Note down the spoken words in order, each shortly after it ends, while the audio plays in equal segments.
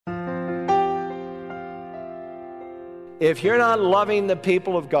If you're not loving the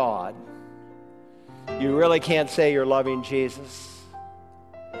people of God, you really can't say you're loving Jesus.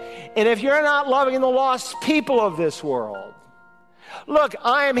 And if you're not loving the lost people of this world, look,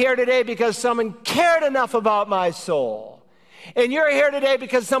 I am here today because someone cared enough about my soul. And you're here today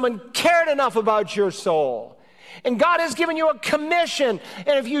because someone cared enough about your soul. And God has given you a commission.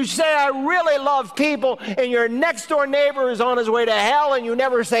 And if you say, I really love people, and your next door neighbor is on his way to hell and you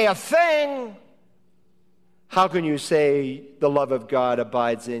never say a thing, how can you say the love of God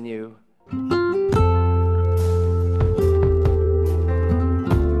abides in you?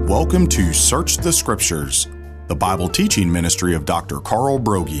 Welcome to Search the Scriptures, the Bible teaching ministry of Dr. Carl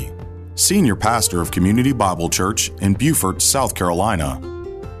Broggi, Senior Pastor of Community Bible Church in Beaufort, South Carolina.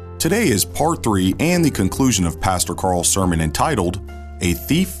 Today is part 3 and the conclusion of Pastor Carl's sermon entitled, A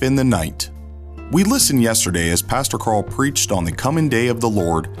Thief in the Night. We listened yesterday as Pastor Carl preached on the coming day of the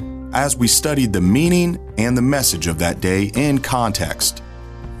Lord as we studied the meaning and the message of that day in context.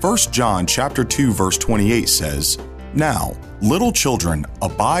 1 John chapter 2 verse 28 says, Now, little children,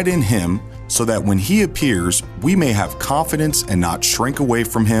 abide in him, so that when he appears, we may have confidence and not shrink away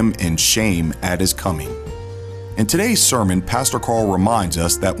from him in shame at his coming. In today's sermon, Pastor Carl reminds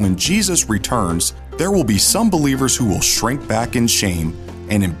us that when Jesus returns, there will be some believers who will shrink back in shame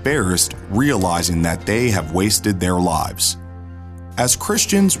and embarrassed, realizing that they have wasted their lives. As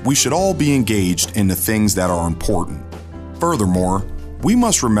Christians, we should all be engaged in the things that are important. Furthermore, we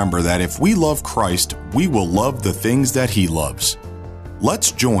must remember that if we love Christ, we will love the things that he loves.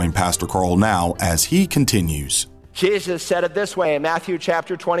 Let's join Pastor Carl now as he continues. Jesus said it this way in Matthew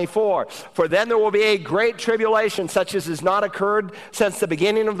chapter 24, For then there will be a great tribulation, such as has not occurred since the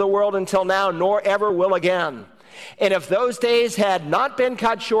beginning of the world until now, nor ever will again. And if those days had not been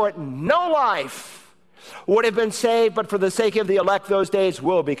cut short, no life would have been saved, but for the sake of the elect, those days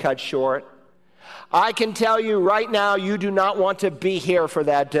will be cut short. I can tell you right now, you do not want to be here for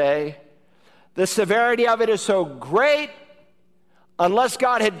that day. The severity of it is so great. Unless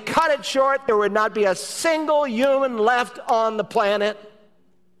God had cut it short, there would not be a single human left on the planet.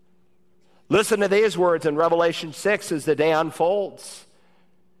 Listen to these words in Revelation 6 as the day unfolds.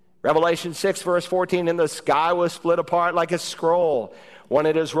 Revelation 6 verse 14, And the sky was split apart like a scroll when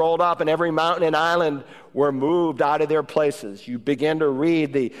it is rolled up, and every mountain and island were moved out of their places. You begin to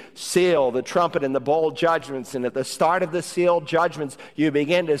read the seal, the trumpet, and the bowl judgments. And at the start of the seal judgments, you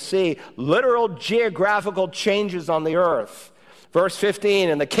begin to see literal geographical changes on the earth. Verse 15,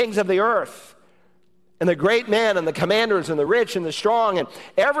 And the kings of the earth, and the great men, and the commanders, and the rich, and the strong, and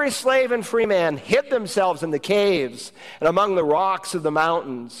every slave and free man hid themselves in the caves and among the rocks of the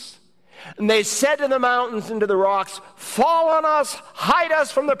mountains. And they said to the mountains and to the rocks, Fall on us, hide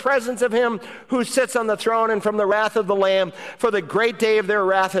us from the presence of him who sits on the throne and from the wrath of the Lamb, for the great day of their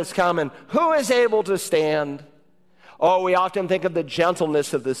wrath has come, and who is able to stand? Oh, we often think of the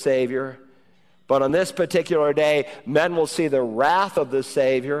gentleness of the Savior. But on this particular day, men will see the wrath of the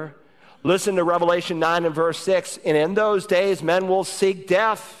Savior. Listen to Revelation 9 and verse 6. And in those days, men will seek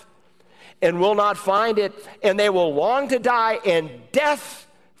death and will not find it, and they will long to die, and death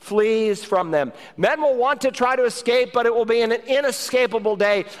flees from them. Men will want to try to escape, but it will be an inescapable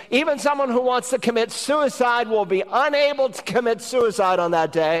day. Even someone who wants to commit suicide will be unable to commit suicide on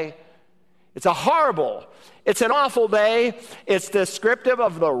that day. It's it's an awful day. It's descriptive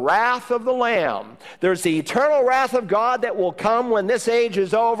of the wrath of the Lamb. There's the eternal wrath of God that will come when this age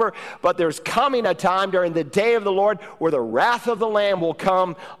is over, but there's coming a time during the day of the Lord where the wrath of the Lamb will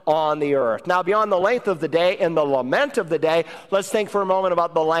come on the earth. Now, beyond the length of the day and the lament of the day, let's think for a moment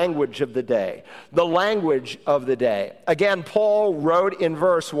about the language of the day. The language of the day. Again, Paul wrote in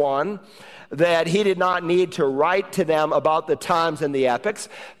verse 1 that he did not need to write to them about the times and the epochs,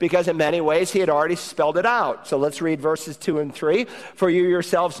 because in many ways he had already spelled it out. So let's read verses 2 and 3. For you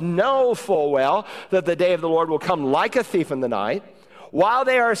yourselves know full well that the day of the Lord will come like a thief in the night. While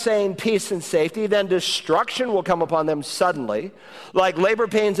they are saying peace and safety, then destruction will come upon them suddenly, like labor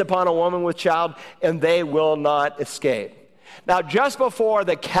pains upon a woman with child, and they will not escape. Now, just before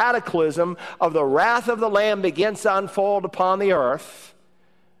the cataclysm of the wrath of the Lamb begins to unfold upon the earth,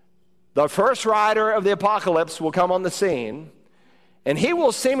 the first rider of the apocalypse will come on the scene, and he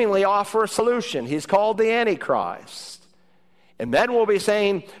will seemingly offer a solution. He's called the Antichrist. And men will be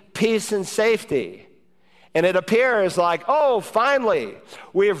saying peace and safety. And it appears like, oh, finally,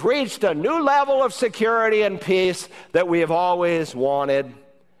 we have reached a new level of security and peace that we have always wanted.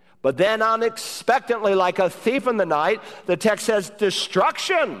 But then unexpectedly, like a thief in the night, the text says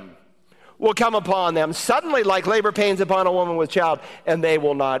destruction will come upon them, suddenly like labor pains upon a woman with child, and they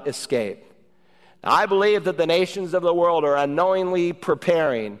will not escape. I believe that the nations of the world are unknowingly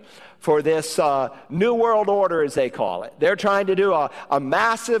preparing for this new world order, as they call it. They're trying to do a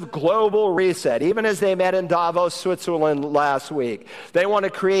massive global reset, even as they met in Davos, Switzerland last week. They want to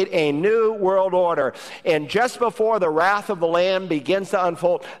create a new world order. And just before the wrath of the Lamb begins to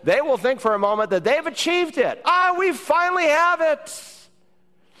unfold, they will think for a moment that they've achieved it. We finally have it.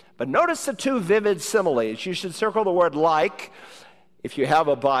 But notice the two vivid similes. You should circle the word like if you have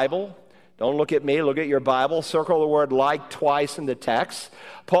a Bible. Don't look at me, look at your Bible. Circle the word like twice in the text.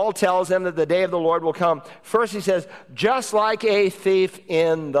 Paul tells them that the day of the Lord will come. First he says, just like a thief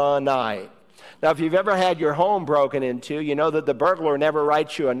in the night. Now, if you've ever had your home broken into, you know that the burglar never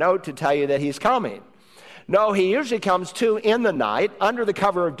writes you a note to tell you that he's coming. No, he usually comes to in the night, under the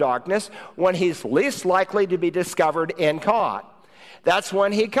cover of darkness, when he's least likely to be discovered and caught. That's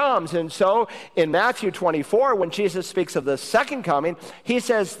when he comes. And so in Matthew 24, when Jesus speaks of the second coming, he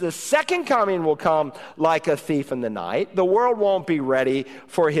says the second coming will come like a thief in the night. The world won't be ready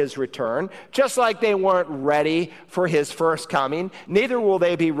for his return, just like they weren't ready for his first coming. Neither will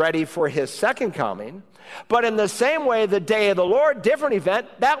they be ready for his second coming. But in the same way, the day of the Lord, different event,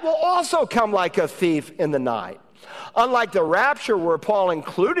 that will also come like a thief in the night. Unlike the rapture where Paul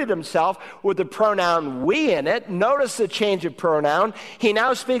included himself with the pronoun we in it, notice the change of pronoun. He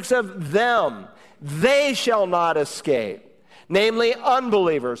now speaks of them. They shall not escape, namely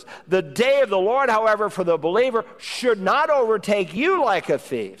unbelievers. The day of the Lord, however, for the believer should not overtake you like a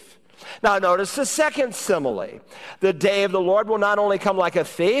thief. Now notice the second simile. The day of the Lord will not only come like a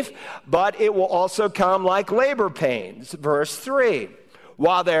thief, but it will also come like labor pains. Verse 3,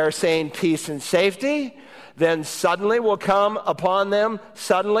 while they are saying peace and safety, then suddenly will come upon them,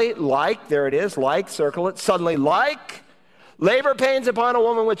 suddenly like, there it is, like, circle it, suddenly like, labor pains upon a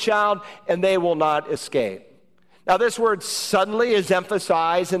woman with child, and they will not escape. Now this word suddenly is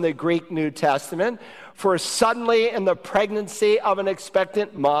emphasized in the Greek New Testament, for suddenly in the pregnancy of an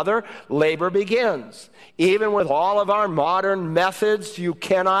expectant mother, labor begins. Even with all of our modern methods, you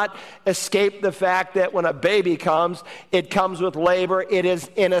cannot escape the fact that when a baby comes, it comes with labor. It is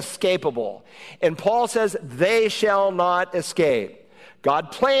inescapable. And Paul says, they shall not escape.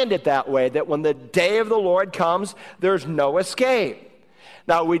 God planned it that way, that when the day of the Lord comes, there's no escape.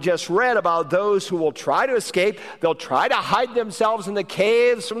 Now, we just read about those who will try to escape. They'll try to hide themselves in the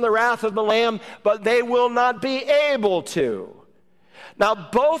caves from the wrath of the Lamb, but they will not be able to. Now,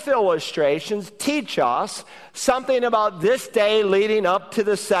 both illustrations teach us something about this day leading up to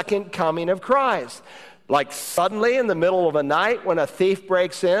the second coming of Christ. Like suddenly in the middle of a night when a thief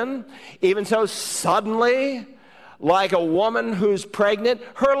breaks in, even so suddenly, like a woman who's pregnant,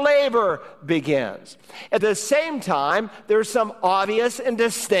 her labor begins. At the same time, there's some obvious and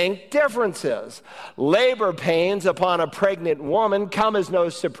distinct differences. Labor pains upon a pregnant woman come as no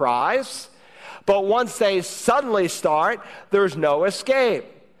surprise, but once they suddenly start, there's no escape.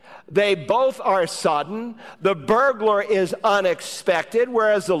 They both are sudden. The burglar is unexpected,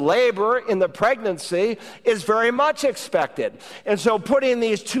 whereas the labor in the pregnancy is very much expected. And so putting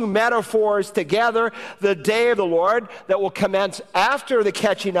these two metaphors together, the day of the Lord that will commence after the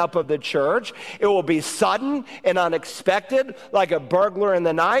catching up of the church, it will be sudden and unexpected like a burglar in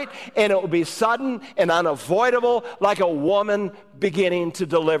the night, and it will be sudden and unavoidable like a woman beginning to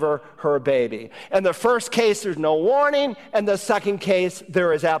deliver her baby. In the first case, there's no warning, and the second case,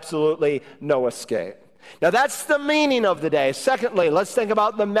 there is absolutely no escape. Now, that's the meaning of the day. Secondly, let's think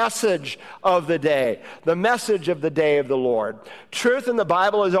about the message of the day, the message of the day of the Lord. Truth in the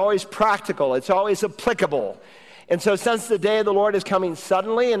Bible is always practical. It's always applicable. And so since the day of the Lord is coming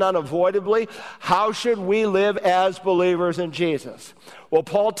suddenly and unavoidably, how should we live as believers in Jesus? Well,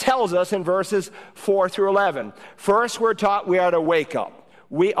 Paul tells us in verses 4 through 11. First, we're taught we are to wake up.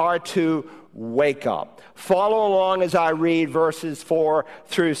 We are to wake up. Follow along as I read verses 4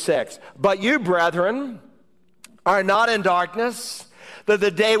 through 6. But you, brethren, are not in darkness, that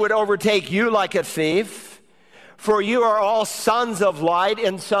the day would overtake you like a thief. For you are all sons of light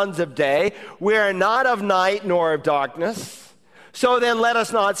and sons of day. We are not of night nor of darkness. So then let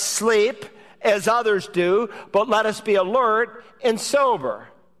us not sleep as others do, but let us be alert and sober.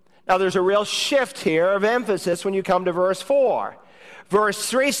 Now there's a real shift here of emphasis when you come to verse 4. Verse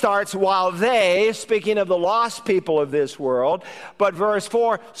 3 starts, while they, speaking of the lost people of this world, but verse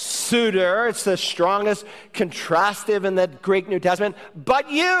 4, pseudo, it's the strongest contrastive in the Greek New Testament,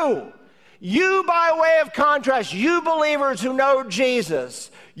 but you by way of contrast, you believers who know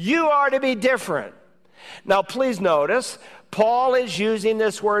Jesus, you are to be different. Now please notice, Paul is using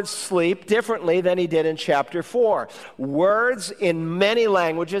this word sleep differently than he did in chapter 4. Words in many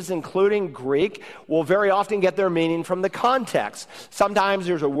languages, including Greek, will very often get their meaning from the context. Sometimes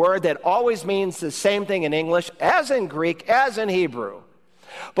there's a word that always means the same thing in English as in Greek, as in Hebrew.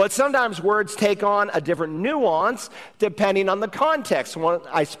 But sometimes words take on a different nuance depending on the context. When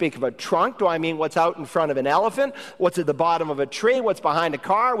I speak of a trunk, do I mean what's out in front of an elephant? What's at the bottom of a tree? What's behind a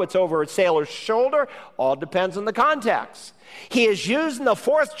car? What's over a sailor's shoulder? All depends on the context. He is used in the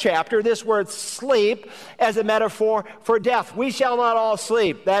 4th chapter, this word sleep, as a metaphor for death. We shall not all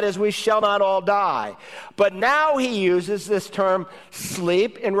sleep. That is, we shall not all die. But now he uses this term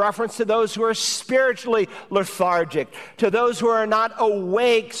sleep in reference to those who are spiritually lethargic, to those who are not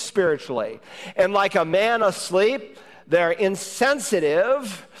awake spiritually. And like a man asleep, they're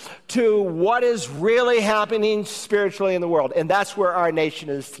insensitive to what is really happening spiritually in the world. And that's where our nation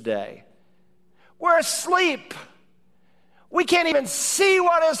is today. We're asleep. We can't even see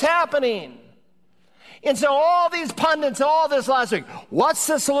what is happening. And so all these pundits, all this last week, what's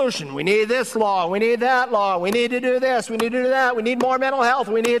the solution? We need this law, we need that law, we need to do this, we need to do that, we need more mental health,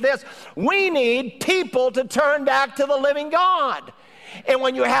 we need this. We need people to turn back to the living God. And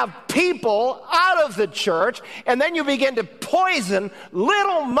when you have people out of the church, and then you begin to poison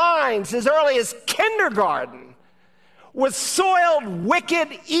little minds as early as kindergarten with soiled,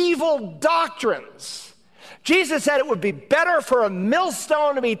 wicked, evil doctrines. Jesus said it would be better for a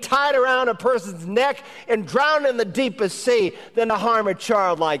millstone to be tied around a person's neck and drowned in the deepest sea than to harm a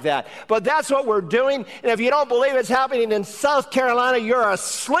child like that. But that's what we're doing. And if you don't believe it's happening in South Carolina, you're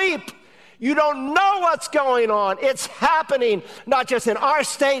asleep. You don't know what's going on. It's happening not just in our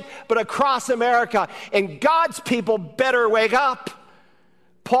state, but across America. And God's people better wake up.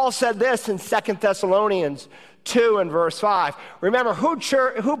 Paul said this in 2 Thessalonians 2 and verse 5. Remember,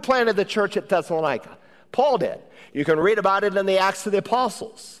 who planted the church at Thessalonica? Paul did. You can read about it in the Acts of the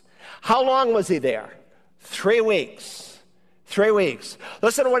Apostles. How long was he there? 3 weeks. 3 weeks.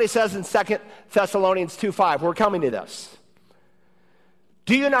 Listen to what he says in 2 Thessalonians 2:5. We're coming to this.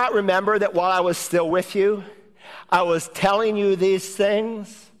 Do you not remember that while I was still with you, I was telling you these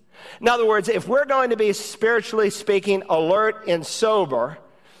things? In other words, if we're going to be spiritually speaking alert and sober,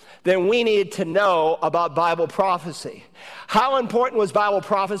 then we need to know about Bible prophecy. How important was Bible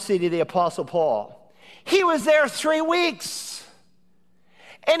prophecy to the Apostle Paul? He was there 3 weeks,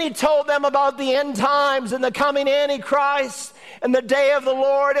 and he told them about the end times and the coming Antichrist and the day of the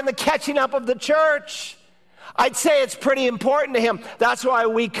Lord and the catching up of the church. I'd say it's pretty important to him. That's why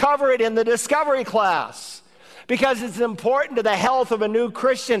we cover it in the Discovery class, because it's important to the health of a new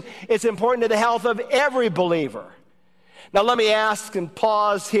Christian. It's important to the health of every believer. Now let me ask and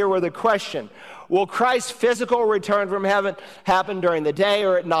pause here with a question. Will Christ's physical return from heaven happen during the day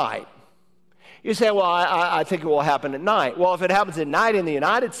or at night? You say, well, I think it will happen at night. Well, if it happens at night in the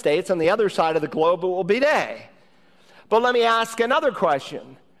United States, on the other side of the globe, it will be day. But let me ask another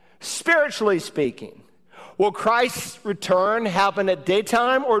question. Spiritually speaking, will Christ's return happen at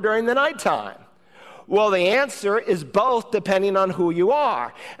daytime or during the nighttime? Well, the answer is both, depending on who you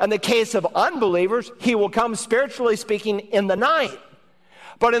are. In the case of unbelievers, he will come, spiritually speaking, in the night.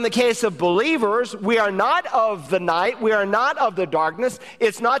 But in the case of believers, we are not of the night, we are not of the darkness.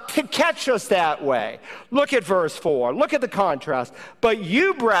 It's not to catch us that way. Look at verse 4. Look at the contrast. But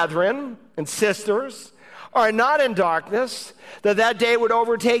you, brethren and sisters, are not in darkness, that day would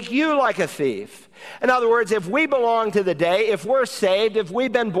overtake you like a thief. In other words, if we belong to the day, if we're saved, if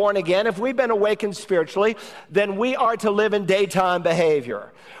we've been born again, if we've been awakened spiritually, then we are to live in daytime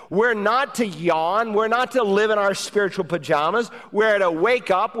behavior. We're not to yawn. We're not to live in our spiritual pajamas. We're to wake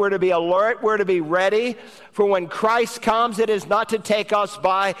up. We're to be alert. We're to be ready for when Christ comes. It is not to take us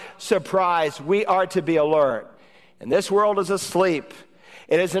by surprise. We are to be alert. And this world is asleep.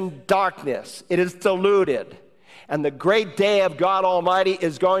 It is in darkness. It is deluded. And the great day of God Almighty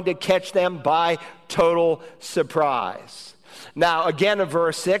is going to catch them by total surprise. Now, again in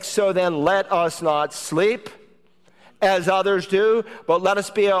verse 6, so then let us not sleep as others do, but let us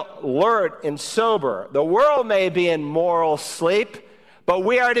be alert and sober. The world may be in moral sleep, but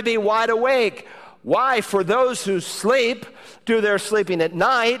we are to be wide awake. Why? For those who sleep do their sleeping at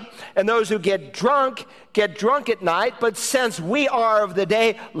night, and those who get drunk at night. But since we are of the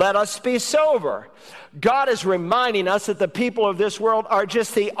day, let us be sober. God is reminding us that the people of this world are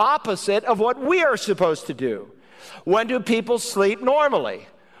just the opposite of what we are supposed to do. When do people sleep normally?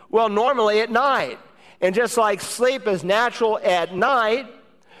 Well, normally at night. And just like sleep is natural at night,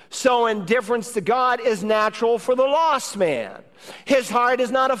 so indifference to God is natural for the lost man. His heart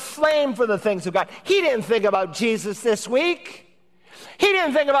is not aflame for the things of God. He didn't think about Jesus this week. He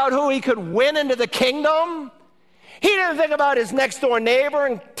didn't think about who he could win into the kingdom. He didn't think about his next door neighbor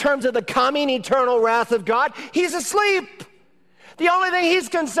in terms of the coming eternal wrath of God. He's asleep. The only thing he's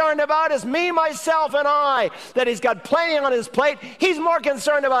concerned about is me, myself, and I, that he's got plenty on his plate. He's more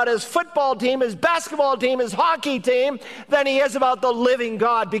concerned about his football team, his basketball team, his hockey team, than he is about the living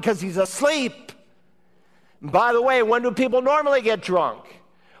God because he's asleep. And by the way, when do people normally get drunk?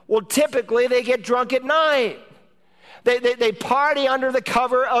 Well, typically they get drunk at night. They party under the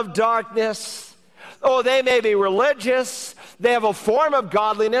cover of darkness. Oh, they may be religious. They have a form of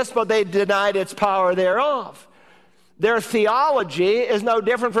godliness, but they denied its power thereof. Their theology is no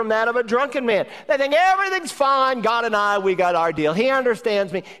different from that of a drunken man. They think everything's fine. God and I, we got our deal. He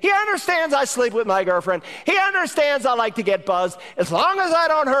understands me. He understands I sleep with my girlfriend. He understands I like to get buzzed. As long as I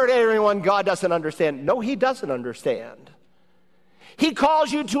don't hurt anyone, God doesn't understand. No, he doesn't understand. He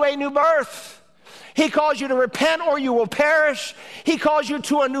calls you to a new birth. He calls you to repent or you will perish. He calls you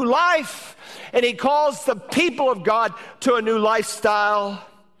to a new life. And he calls the people of God to a new lifestyle.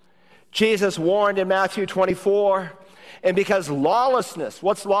 Jesus warned in Matthew 24, and because lawlessness,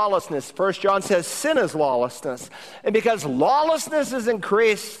 what's lawlessness? 1 John says sin is lawlessness. And because lawlessness is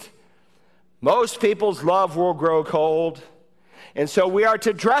increased, most people's love will grow cold. And so we are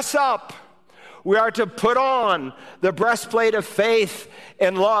to dress up. We are to put on the breastplate of faith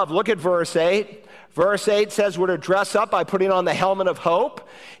and love. Look at verse 8. Verse 8 says we're to dress up by putting on the helmet of hope.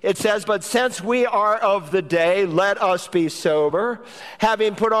 It says, but since we are of the day, let us be sober,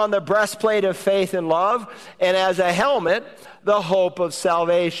 having put on the breastplate of faith and love, and as a helmet, the hope of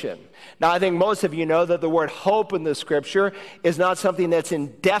salvation. Now, I think most of you know that the word hope in the scripture is not something that's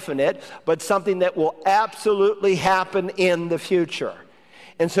indefinite, but something that will absolutely happen in the future.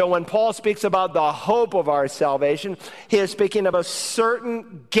 And so when Paul speaks about the hope of our salvation, he is speaking of a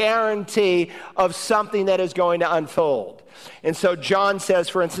certain guarantee of something that is going to unfold. And so John says,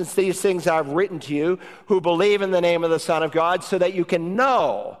 for instance, these things I've written to you who believe in the name of the Son of God so that you can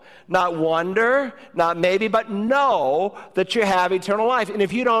know, not wonder, not maybe, but know that you have eternal life. And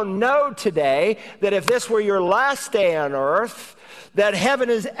if you don't know today that if this were your last day on earth, that heaven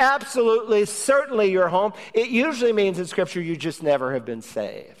is absolutely, certainly your home, it usually means in Scripture you just never have been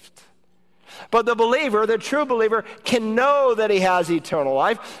saved. But the believer, the true believer, can know that he has eternal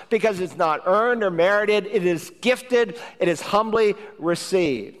life because it's not earned or merited. It is gifted. It is humbly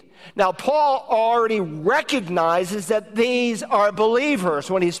received. Now, Paul already recognizes that these are believers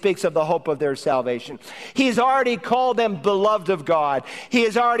when he speaks of the hope of their salvation. He's already called them beloved of God. He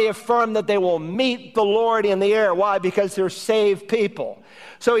has already affirmed that they will meet the Lord in the air. Why? Because they're saved people.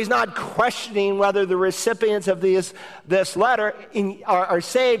 So he's not questioning whether the recipients of this letter are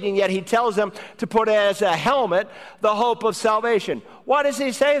saved, and yet he tells them to put as a helmet the hope of salvation. Why does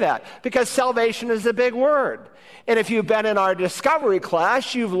he say that? Because salvation is a big word. And if you've been in our discovery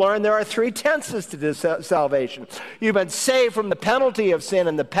class, you've learned there are 3 tenses to this salvation. You've been saved from the penalty of sin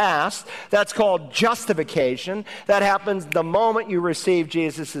in the past. That's called justification. That happens the moment you receive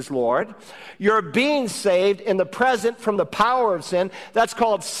Jesus as Lord. You're being saved in the present from the power of sin. That's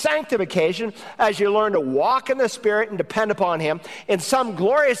called sanctification, as you learn to walk in the Spirit and depend upon Him. In some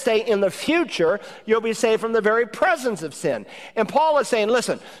glorious day in the future, you'll be saved from the very presence of sin. And Paul is saying,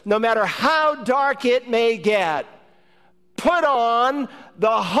 listen, no matter how dark it may get, put on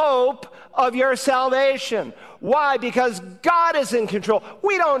the hope of your salvation. Why? Because God is in control.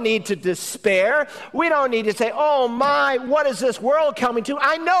 We don't need to despair. We don't need to say, oh my, what is this world coming to?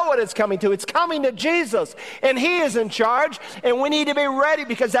 I know what it's coming to. It's coming to Jesus, and He is in charge, and we need to be ready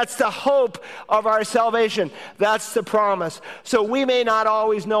because that's the hope of our salvation. That's the promise. So we may not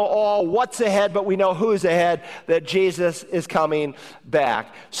always know all what's ahead, but we know who's ahead, that Jesus is coming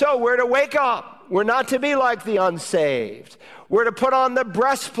back. So we're to wake up. We're not to be like the unsaved. We're to put on the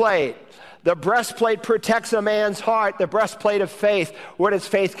breastplate. The breastplate protects a man's heart, the breastplate of faith. Where does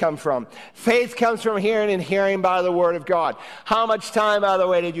faith come from? Faith comes from hearing, and hearing by the Word of God. How much time, by the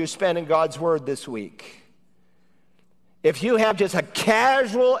way, did you spend in God's Word this week? If you have just a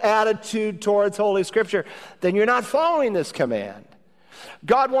casual attitude towards Holy Scripture, then you're not following this command.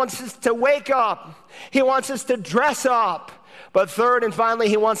 God wants us to wake up. He wants us to dress up. But third and finally,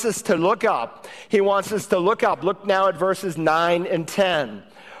 He wants us to look up. He wants us to look up. Look now at verses 9 and 10.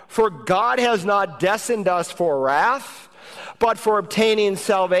 For God has not destined us for wrath, but for obtaining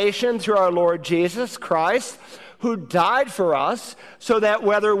salvation through our Lord Jesus Christ, who died for us, so that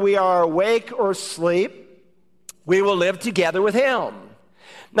whether we are awake or asleep, we will live together with Him.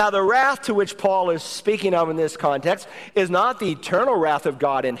 Now, the wrath to which Paul is speaking of in this context is not the eternal wrath of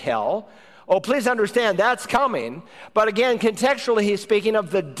God in hell. Oh, please understand, that's coming. But again, contextually, he's speaking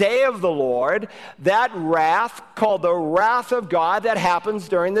of the day of the Lord, that wrath called the wrath of God that happens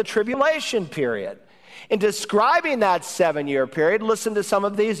during the tribulation period. In describing that 7-year period, listen to some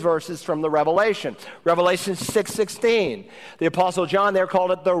of these verses from the Revelation. Revelation 6:16. The Apostle John there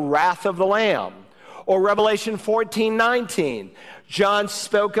called it the wrath of the Lamb. Or Revelation 14:19. John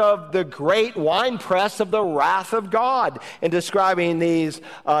spoke of the great winepress of the wrath of God in describing these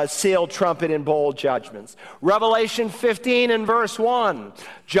sealed trumpet and bowl judgments. Revelation 15 and verse 1.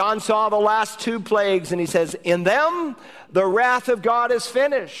 John saw the last 2 plagues and he says, in them the wrath of God is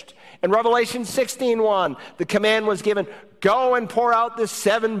finished. In Revelation 16:1, the command was given, go and pour out the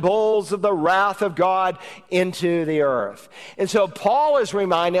 7 bowls of the wrath of God into the earth. And so Paul is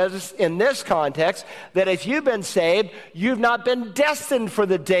reminding us in this context that if you've been saved, you've not been destined for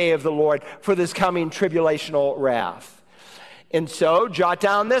the day of the Lord, for this coming tribulational wrath. And so jot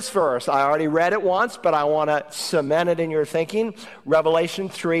down this verse. I already read it once, but I want to cement it in your thinking. Revelation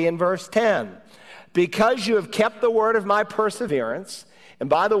 3 and verse 10. Because you have kept the word of my perseverance. And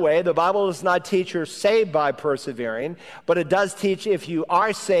by the way, the Bible does not teach you're saved by persevering, but it does teach if you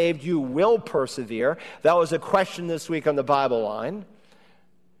are saved, you will persevere. That was a question this week on the Bible line.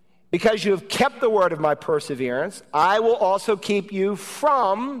 Because you have kept the word of my perseverance, I will also keep you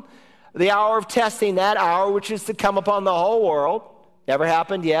from the hour of testing, that hour which is to come upon the whole world. Never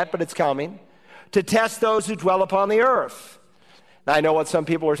happened yet, but it's coming. To test those who dwell upon the earth. Now, I know what some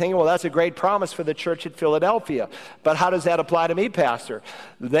people are thinking, well, that's a great promise for the church at Philadelphia. But how does that apply to me, Pastor?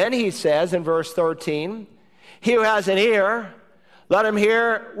 Then he says in verse 13, he who has an ear, let him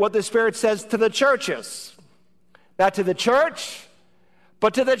hear what the Spirit says to the churches. Not to the church,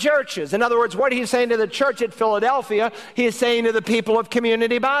 but to the churches. In other words, what he's saying to the church at Philadelphia, he is saying to the people of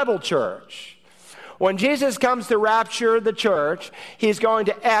Community Bible Church. When Jesus comes to rapture the church, he's going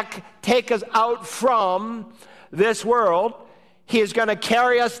to take us out from this world. He is going to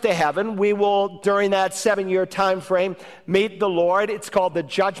carry us to heaven. We will, during that 7-year time frame, meet the Lord. It's called the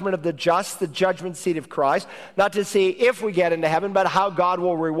judgment of the just, the judgment seat of Christ. Not to see if we get into heaven, but how God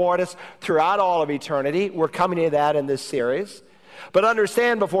will reward us throughout all of eternity. We're coming to that in this series. But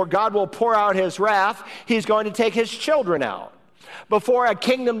understand, before God will pour out his wrath, he's going to take his children out. Before a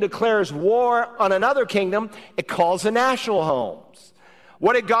kingdom declares war on another kingdom, it calls the national homes.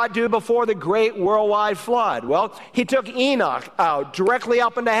 What did God do before the great worldwide flood? Well, he took Enoch out directly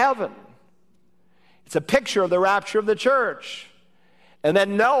up into heaven. It's a picture of the rapture of the church. And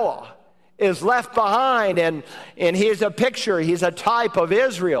then Noah is left behind, and he's a picture, he's a type of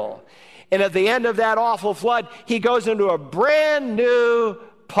Israel. And at the end of that awful flood, he goes into a brand new,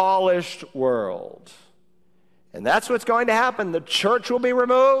 polished world. And that's what's going to happen. The church will be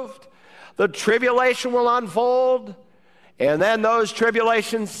removed. The tribulation will unfold. And then those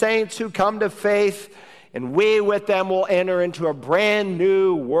tribulation saints who come to faith, and we with them will enter into a brand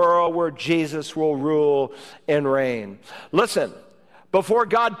new world where Jesus will rule and reign. Listen, before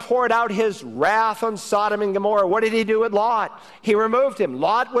God poured out his wrath on Sodom and Gomorrah, what did he do with Lot? He removed him.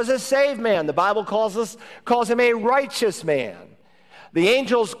 Lot was a saved man. The Bible calls him a righteous man. The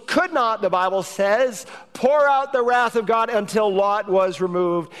angels could not, the Bible says, pour out the wrath of God until Lot was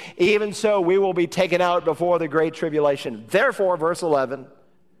removed. Even so, we will be taken out before the great tribulation. Therefore, verse 11,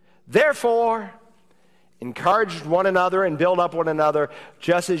 therefore, encourage one another and build up one another,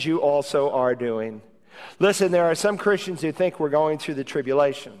 just as you also are doing. Listen, there are some Christians who think we're going through the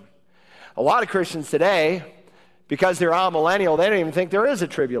tribulation. A lot of Christians today, because they're amillennial, they don't even think there is a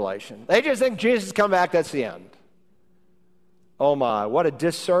tribulation. They just think Jesus has come back, that's the end. Oh my, what a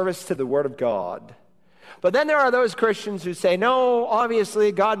disservice to the Word of God. But then there are those Christians who say, no,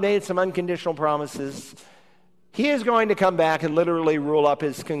 obviously God made some unconditional promises. He is going to come back and literally rule up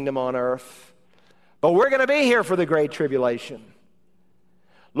his kingdom on earth. But we're going to be here for the great tribulation.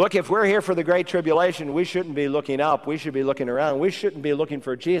 Look, if we're here for the great tribulation, we shouldn't be looking up. We should be looking around. We shouldn't be looking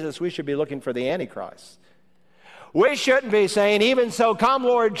for Jesus. We should be looking for the Antichrist. We shouldn't be saying, even so come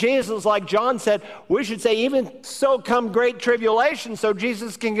Lord Jesus, like John said. We should say, even so come great tribulation so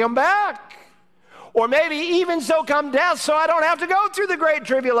Jesus can come back. Or maybe even so come death so I don't have to go through the great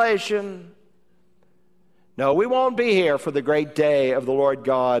tribulation. No, we won't be here for the great day of the Lord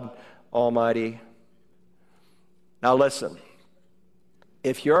God Almighty. Now listen,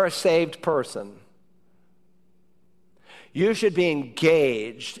 if you're a saved person, you should be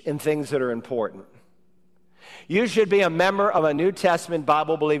engaged in things that are important. You should be a member of a New Testament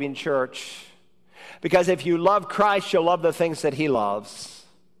Bible-believing church, because if you love Christ, you'll love the things that he loves.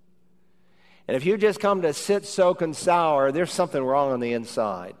 And if you just come to sit, soak, and sour, there's something wrong on the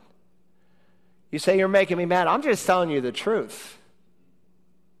inside. You say, you're making me mad. I'm just telling you the truth.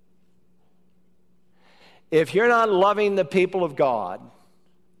 If you're not loving the people of God,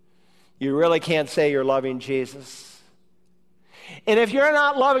 you really can't say you're loving Jesus. And if you're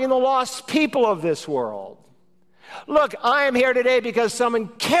not loving the lost people of this world, look, I am here today because someone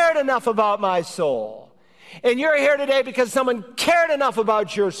cared enough about my soul. And you're here today because someone cared enough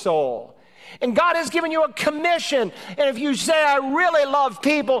about your soul. And God has given you a commission. And if you say, I really love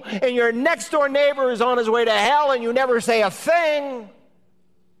people, and your next door neighbor is on his way to hell and you never say a thing,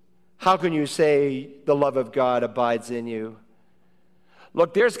 how can you say the love of God abides in you?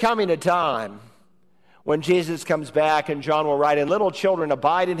 Look, there's coming a time when Jesus comes back, and John will write, and little children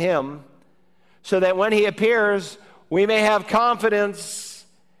abide in him, so that when he appears, we may have confidence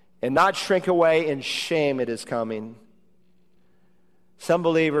and not shrink away in shame at his coming. Some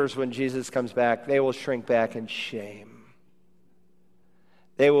believers, when Jesus comes back, they will shrink back in shame.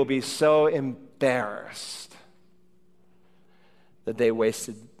 They will be so embarrassed that they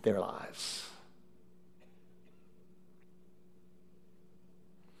wasted their lives.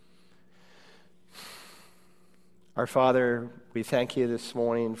 Our Father, we thank you this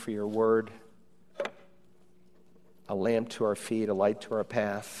morning for your word, a lamp to our feet, a light to our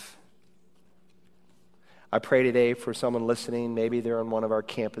path. I pray today for someone listening. Maybe they're on one of our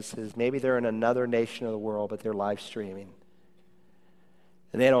campuses. Maybe they're in another nation of the world, but they're live streaming.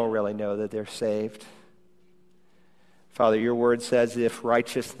 And they don't really know that they're saved. Father, your word says if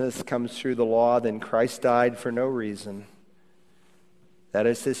righteousness comes through the law, then Christ died for no reason. That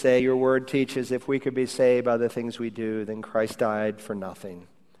is to say, your word teaches if we could be saved by the things we do, then Christ died for nothing.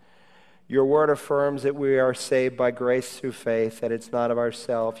 Your word affirms that we are saved by grace through faith, that it's not of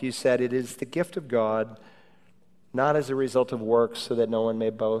ourselves. You said it is the gift of God, not as a result of works, so that no one may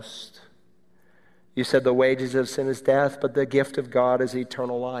boast. You said the wages of sin is death, but the gift of God is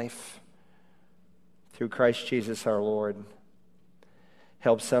eternal life through Christ Jesus our Lord.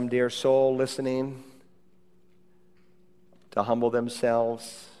 Help some dear soul listening to humble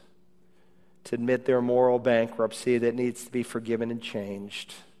themselves, to admit their moral bankruptcy that needs to be forgiven and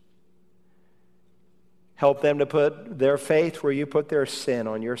changed. Help them to put their faith where you put their sin,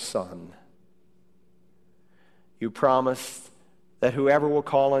 on your Son. You promised that whoever will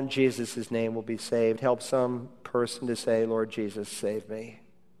call on Jesus' name will be saved. Help some person to say, Lord Jesus, save me.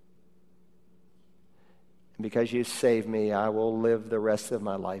 And because you saved me, I will live the rest of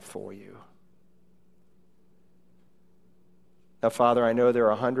my life for you. Now, Father, I know there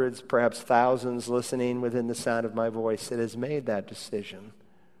are hundreds, perhaps thousands listening within the sound of my voice that has made that decision.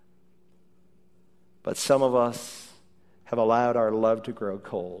 But some of us have allowed our love to grow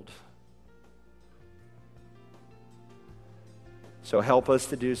cold. So help us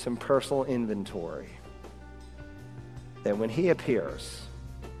to do some personal inventory, that when he appears,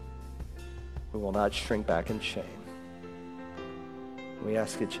 we will not shrink back in shame. We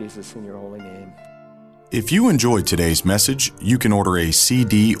ask it, Jesus, in your holy name. If you enjoyed today's message, you can order a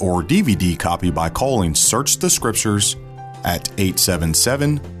CD or DVD copy by calling Search the Scriptures at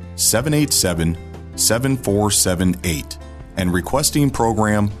 877-787-7478 and requesting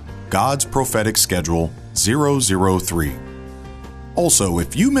program God's Prophetic Schedule 003. Also,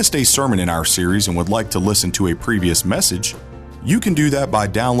 if you missed a sermon in our series and would like to listen to a previous message, you can do that by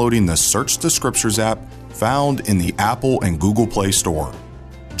downloading the Search the Scriptures app found in the Apple and Google Play Store.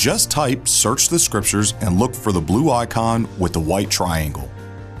 Just type Search the Scriptures and look for the blue icon with the white triangle.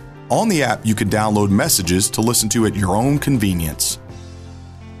 On the app, you can download messages to listen to at your own convenience.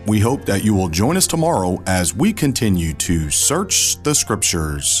 We hope that you will join us tomorrow as we continue to search the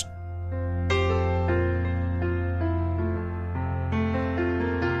Scriptures.